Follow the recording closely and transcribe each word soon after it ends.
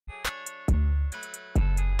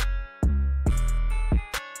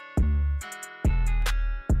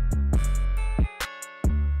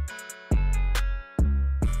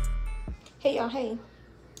Hey y'all, hey,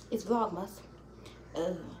 it's Vlogmas.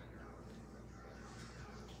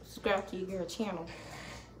 Subscribe to your girl channel.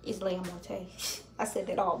 It's L'amour Tai. I said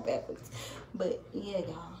that all backwards. But yeah,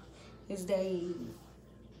 y'all. It's day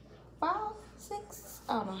 5, 6.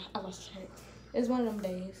 I don't know. I lost track. It's one of them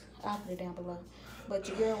days. I'll put it down below. But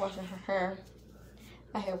your girl washing her hair.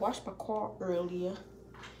 I had washed my car earlier.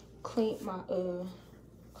 Cleaned my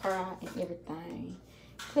car out and everything.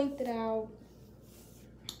 Cleaned it out.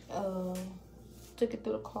 Took it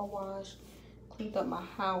through the car wash. Cleaned up my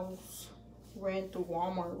house. Ran through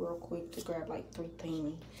Walmart real quick to grab like 3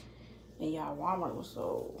 things. And y'all, Walmart was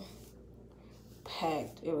so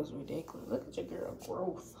packed. It was ridiculous. Look at your girl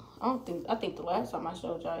growth. I think the last time I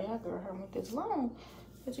showed y'all girl hair went this long.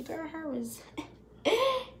 But your girl hair is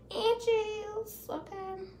inches,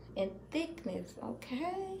 okay? And thickness,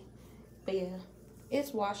 okay? But yeah,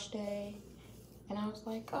 it's wash day. And I was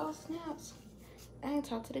like, oh snaps. I ain't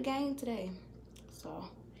talked to the gang today. So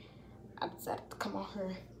I decided to come on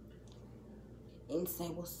here and say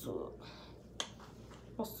what's up.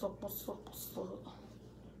 What's up, what's up, what's up?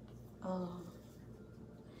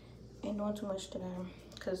 Ain't doing too much today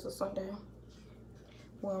because it's a Sunday.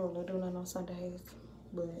 We don't really do nothing on Sundays,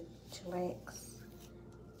 but chillax.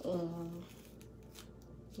 And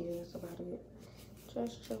yeah, that's about it.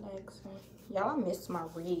 Just chillaxing. Y'all, I missed my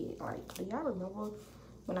red. Like, do y'all remember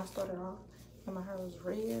when I started off and my hair was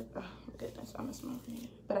red? Oh my goodness, I miss my red.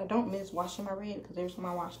 But I don't miss washing my red because every time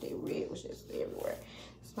I washed it, red was just everywhere.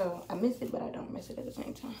 So I miss it, but I don't miss it at the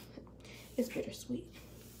same time. It's bittersweet.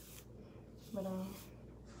 But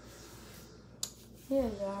yeah,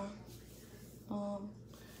 y'all.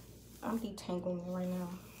 I'm detangling right now.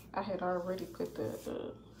 I had already put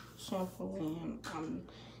the shampoo in. I'm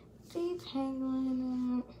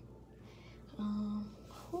detangling it. Oh,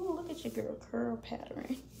 look at your girl curl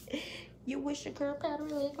pattern. You wish your curl pattern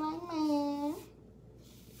looked like mine.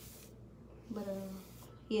 But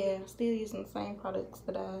yeah, still using the same products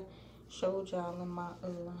that I showed y'all in my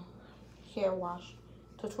hair wash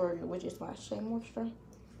tutorial, which is my Shea Moisture.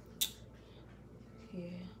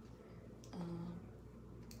 Yeah.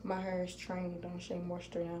 My hair is trained on Shea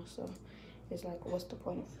Moisture now, so it's like, what's the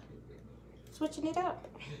point of switching it up?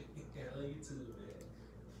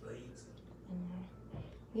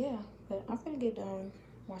 Yeah, but I'm gonna get done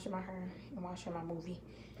washing my hair and watching my movie,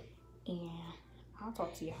 and I'll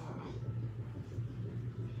talk to y'all.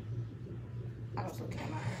 I was looking at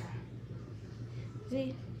my hair.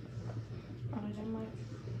 See?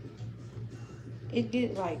 It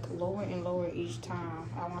gets like lower and lower each time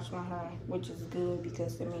I wash my hair, which is good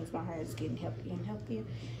because it means my hair is getting healthier and healthier,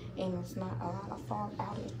 and it's not a lot of fall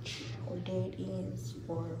outage or dead ends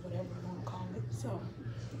or whatever you want to call it. So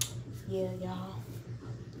yeah, y'all.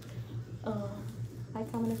 Like,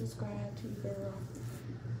 comment, and subscribe to your girl.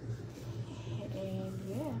 And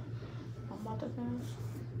yeah, I'm about to finish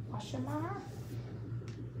washing my hair.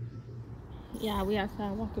 Yeah, we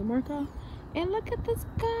outside walking Marco. And look at the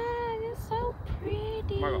sky. It's so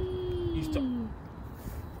pretty. Marco,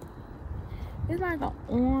 it's like an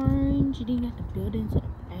orange. And then you got the buildings in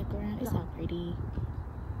the background. It's so pretty.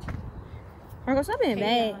 Marco, stop being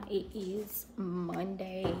bad. It is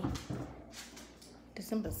Monday,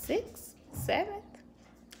 December 6th, 7th.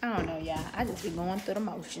 I don't know, y'all. I just be going through the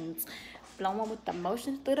motions. Blowing with the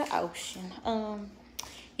motions through the ocean.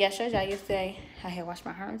 Yeah, I showed y'all yesterday I had washed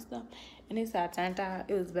my hair and stuff. And this how it turned out.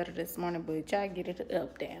 It was better this morning, but y'all get it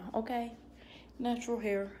up, down, okay? Natural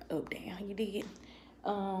hair, up, down. You did.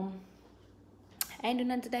 I ain't do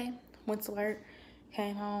nothing today. Went to work,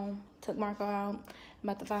 came home, took Marco out. I'm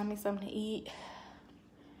about to find me something to eat.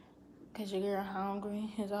 Cause your girl hungry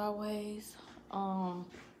as always.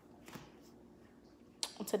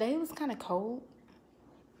 Today was kind of cold.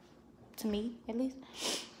 To me, at least.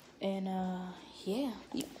 And yeah.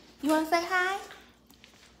 You want to say hi?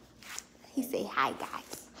 He say hi,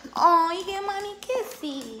 guys. Oh, you get money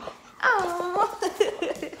kissy. Oh.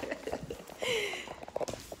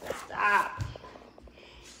 Stop.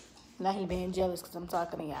 Now he being jealous because I'm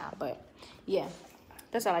talking to y'all. But yeah,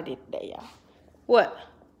 that's all I did today, y'all. What?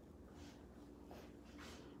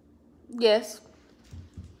 Yes.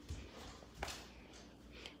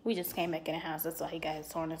 We just came back in the house. That's why he got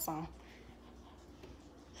his harness on.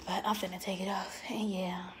 But I'm finna take it off. And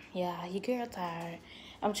yeah, your girl tired.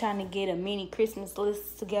 I'm trying to get a mini Christmas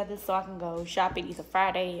list together so I can go shopping either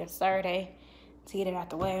Friday or Saturday to get it out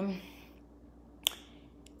the way.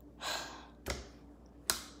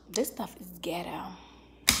 This stuff is ghetto.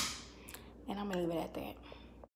 And I'm gonna leave it at that.